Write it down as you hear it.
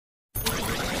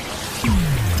So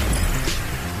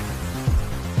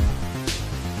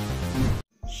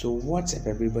what's up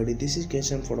everybody, this is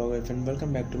KSNPHOTOGRAPHY and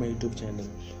welcome back to my YouTube channel.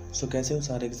 So कैसे हो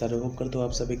सारे के सारे, होप करते हो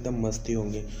आप सब एकदम मस्ती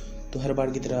होंगे। तो हर बार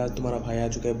की तरह आज तुम्हारा भाई आ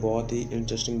चुका है बहुत ही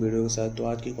इंटरेस्टिंग वीडियो के साथ। तो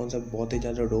आज की कॉन्सेप्ट बहुत ही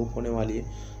ज़्यादा डोप होने वाली है।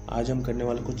 आज हम करने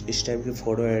वाले कुछ इस टाइप की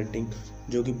फ़ोटो एडिटिंग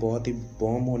जो कि बहुत ही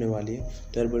बॉम्ब होने वाली है।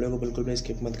 तो यार वीडियो को बिल्कुल भी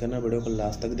स्किप मत करना, वीडियो को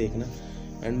लास्ट तक देखना।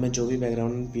 एंड मैं जो भी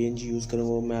बैकग्राउंड PNG यूज़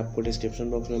करूँगा वो मैं आपको डिस्क्रिप्शन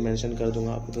बॉक्स में मेंशन कर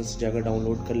दूंगा, आप उधर से जाकर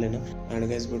डाउनलोड कर लेना। एंड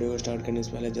गाइस वीडियो को स्टार्ट करने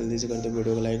से पहले जल्दी से कर दो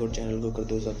वीडियो को लाइक और चैनल को कर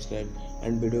दो सब्सक्राइब।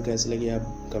 एंड वीडियो कैसी लगी आप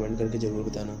कमेंट करके ज़रूर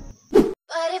बताना।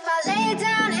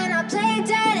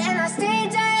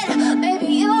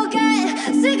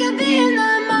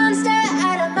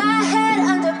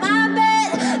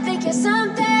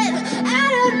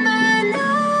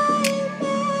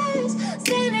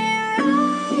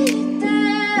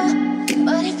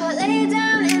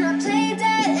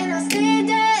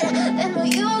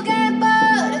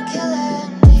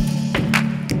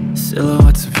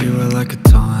 Silhouettes of you are like a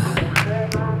taunt.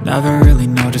 Never really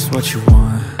know just what you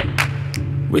want.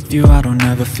 With you I don't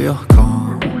ever feel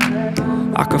calm.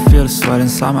 I can feel the sweat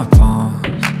inside my palms.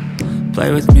 Play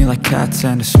with me like cats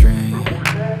and a string.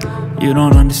 You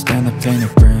don't understand the pain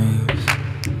it brings.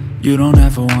 You don't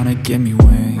ever wanna give me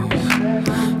wings.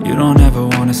 You don't ever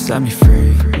wanna set me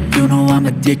free. You know I'm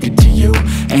addicted to you,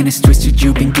 and it's twisted,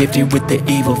 you've been gifted with the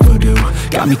evil voodoo.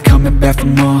 Got me coming back for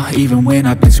more, even when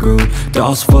I've been screwed.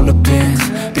 Dolls full of pins,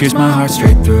 pierce my heart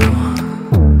straight through.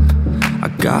 I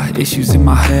got issues in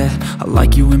my head, I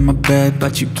like you in my bed,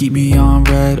 but you keep me on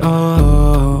red.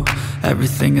 Oh,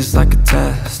 everything is like a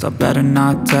test, I better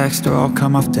not text or I'll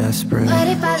come off desperate. But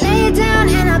if I lay down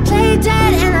and I play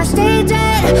dead and I stay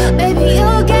dead, baby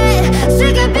you'll get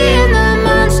sick of being the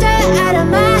monster out of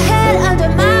my head, under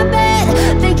my bed,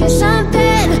 thinking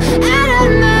something out of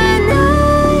my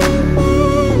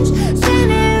nightmares,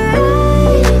 standing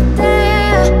right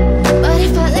there. But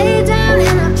if I lay down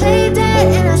and I play dead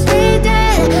and I stay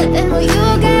dead, then will you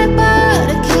get bored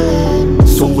of killing me?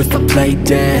 So if I play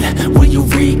dead, will you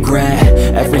regret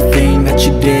everything that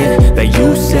you did, that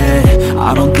you said?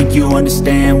 I don't think you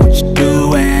understand what you're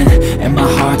doing, and my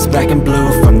heart's black and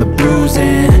blue from the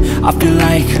bruising. I feel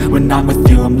like when I'm with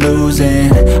you I'm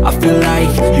losing. I feel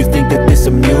like you think that this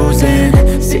amusing,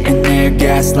 sitting there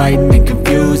gaslighting and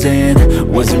confusing.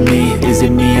 Was it me? Is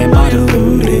it me? Am I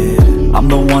deluded? I'm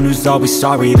the one who's always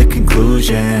sorry, the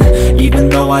conclusion, even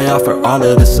though I offer all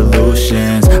of the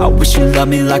solutions. I wish you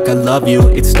loved me like I love you,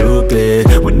 it's stupid.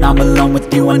 When I'm alone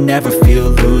with you I never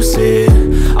feel lucid.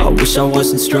 I wish I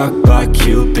wasn't struck by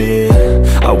Cupid.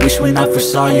 I wish when I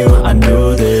first saw you I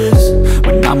knew this.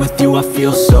 When I'm with you I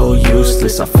feel so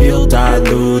useless, I feel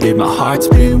diluted, my heart's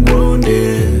been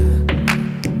wounded.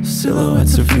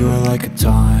 Silhouettes of you are like a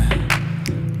taunt.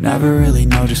 Never really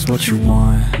know just what you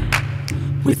want.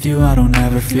 With you I don't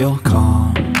ever feel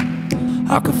calm.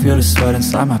 I can feel the sweat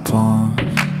inside my palms.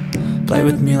 Play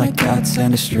with me like cats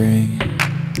and a string.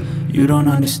 You don't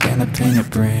understand the pain it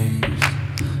brings.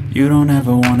 You don't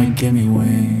ever wanna give me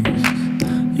wings.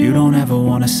 You don't ever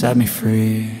wanna set me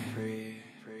free.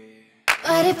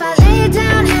 But if I lay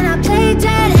down and I play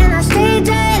dead and I stay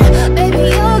dead, baby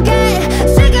you'll get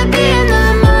sick of being the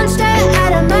monster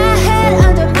out of my head,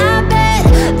 under my bed,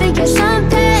 thinking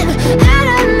something out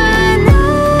of my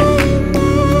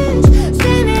nightmares,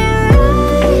 standing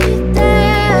right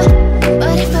there.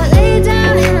 But if I lay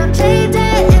down and I play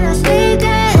dead and I stay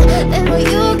dead, then will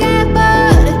you get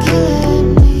bored of killing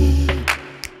me?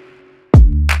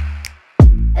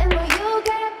 Then will you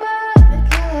get bored of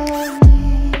killing me?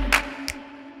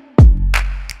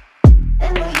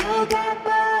 Then will you get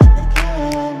bored of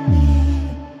killing me?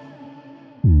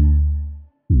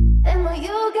 Then will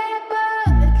you get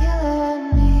bored of killing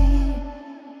me?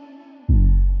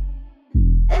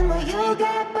 Then will you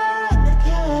get bored of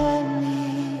killing me?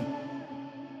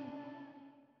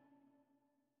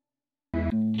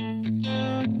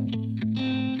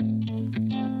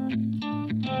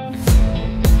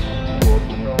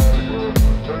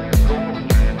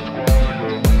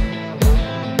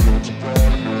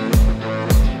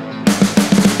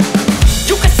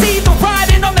 You can see the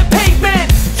writing on the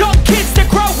pavement. Young kids, they're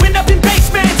growing up in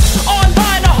basements.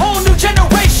 Online, a whole new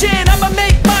generation. I'ma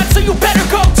make mine, so you better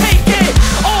go take it.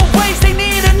 Always, they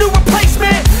need a new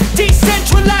replacement.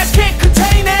 Decentralized, can't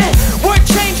contain it. We're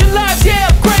changing lives, yeah,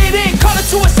 upgrading. Call it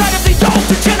suicide of the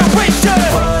older generation.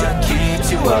 What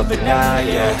keeps you up at night,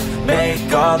 yeah?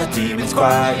 Make all the demons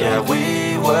quiet, yeah.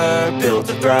 We were built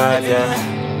to thrive, yeah.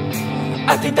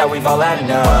 I think that we've all had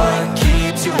enough. What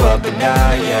keeps you up at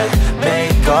night, yeah?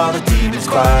 Make all the demons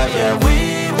quiet, yeah.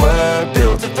 We were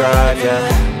built to thrive, yeah.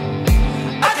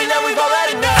 I think that we've all had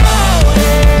enough.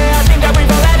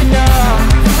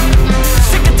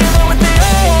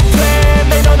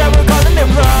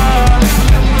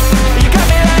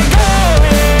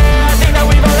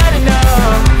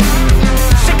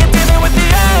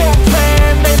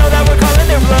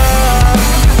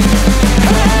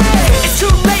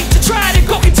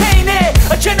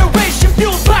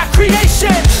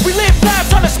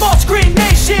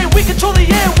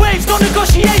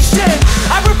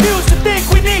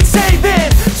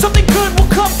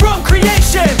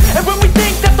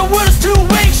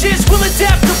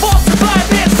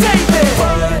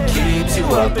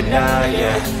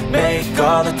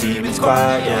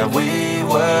 quiet, yeah. We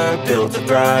were built to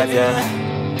thrive, yeah.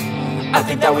 I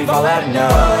think that we've all had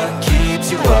enough. What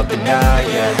keeps you up at night,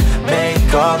 yeah.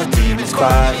 Make all the demons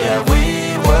quiet, yeah.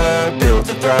 We were built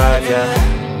to thrive, yeah.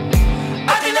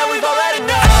 I think that we've all had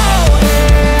enough. Oh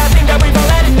yeah, I think that we've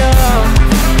all had enough.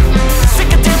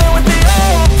 Sick of dealing with the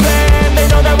old plan. They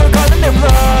know that we're calling it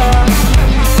wrong.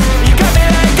 You got me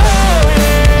like, oh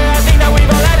yeah, I think that we've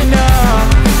all had enough.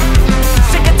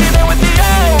 Sick of dealing with the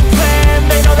old plan.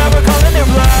 They know that we're calling it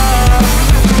wrong.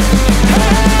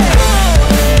 Hey,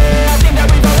 oh yeah, I think that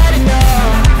we've all had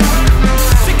enough.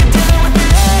 Sick of dealing with the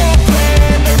old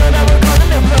plan. They know that we're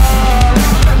calling it wrong.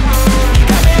 You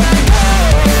got me like,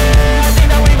 oh yeah, I think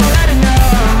that we've all had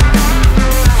enough.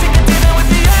 Sick of dealing with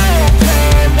the old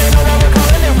plan. They know that we're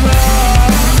calling it wrong.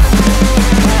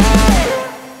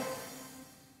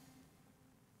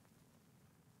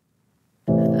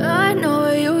 I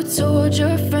know you told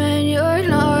your friend you're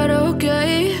not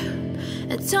okay,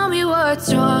 and tell me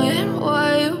what's wrong and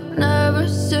why you never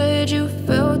said you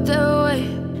felt that way.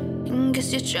 And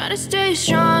guess you're trying to stay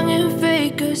strong and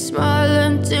fake a smile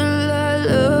until I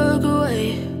look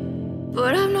away.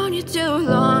 But I've known you too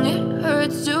long, it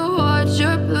hurts to watch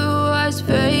your blue eyes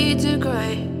fade to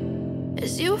gray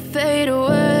as you fade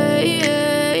away,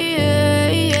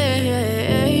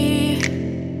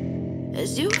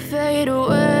 as you fade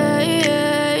away.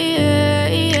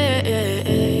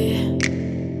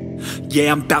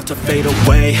 Yeah, I'm about to fade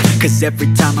away, cause every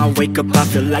time I wake up I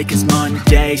feel like it's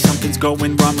Monday. Something's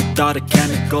going wrong with all the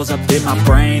chemicals up in my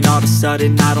brain. All of a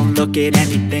sudden I don't look at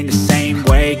anything the same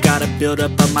way. Got a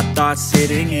buildup of my thoughts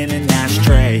sitting in an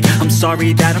ashtray. I'm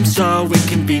sorry that I'm so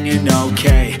inconvenient,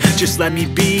 okay. Just let me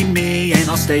be me and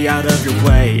I'll stay out of your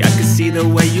way. I can see the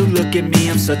way you look at me,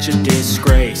 I'm such a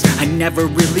disgrace. I never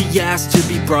really asked to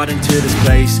be brought into this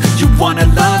place. You wanna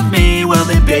love me? Well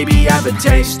then baby I have a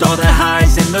taste. All the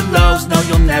highs and the lows, no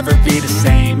you'll never be the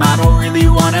same. I don't really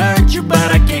wanna hurt you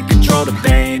but I can't control the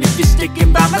pain. If you're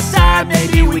sticking by my side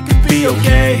maybe we could be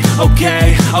okay.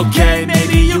 Okay,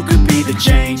 maybe you could be the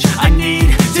change I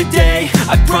need today.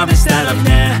 I promise that I've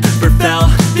never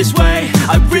felt this way.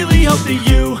 I really hope that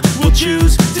you will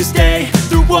choose to stay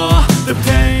through all the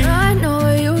pain. I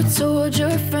know you told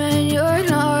your friend you're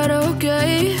not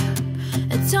okay,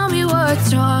 and tell me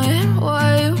what's wrong and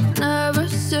why you never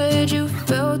said you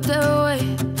felt that way.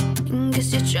 And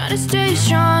guess you're trying to stay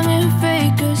strong and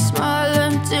fake a smile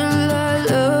until I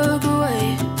look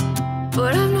away.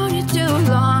 But I've known you too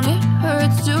long, it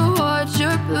hurts to watch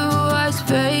your blue eyes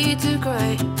fade to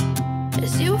gray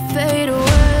as you fade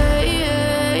away,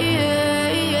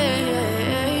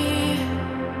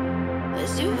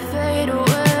 as you fade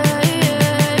away,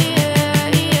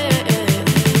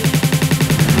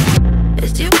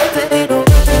 as you fade away.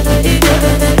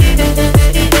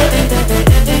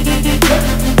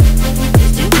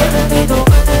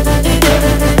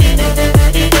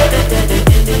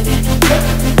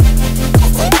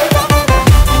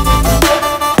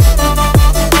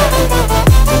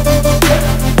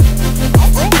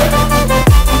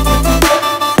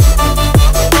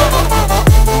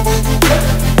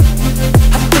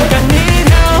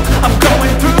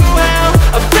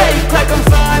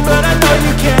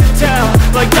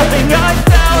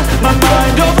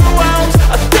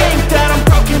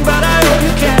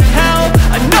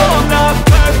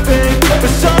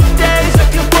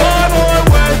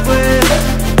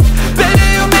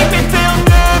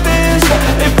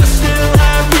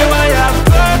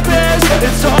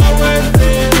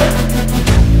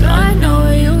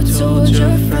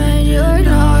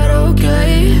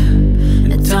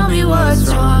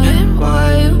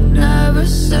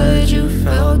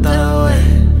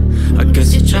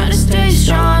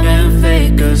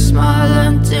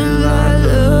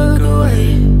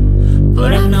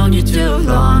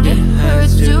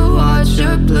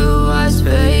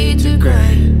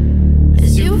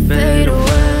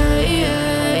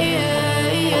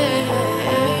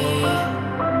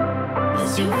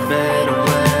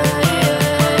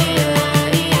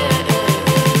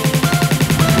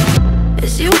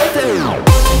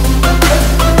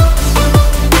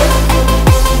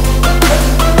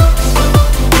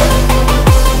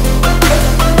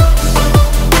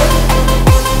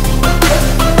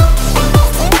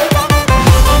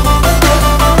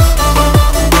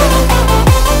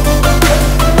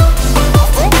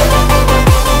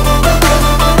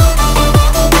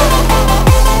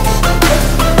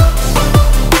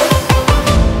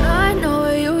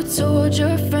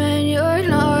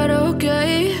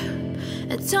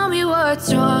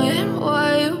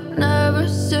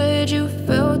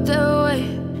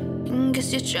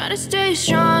 Try to stay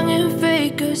strong and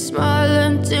fake a smile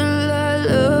until I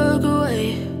look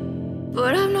away.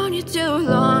 but I've known you too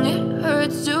long. It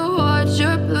hurts to watch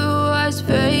your blue eyes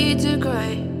fade to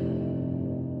gray.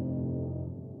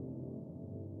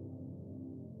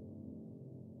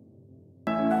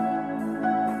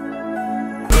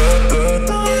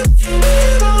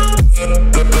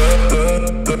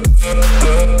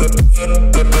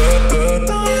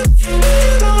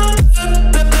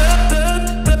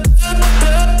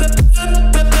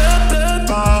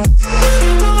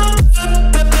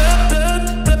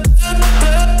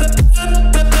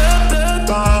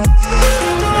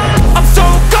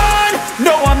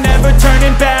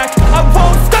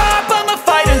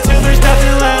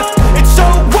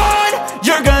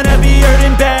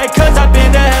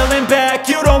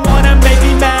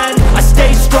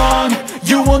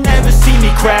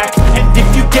 And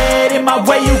if you get in my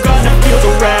way, you gonna feel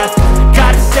the wrath.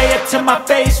 Gotta say it to my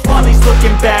face while he's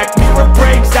looking back. Mirror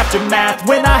breaks after math.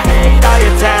 When I hate, I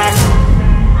attack.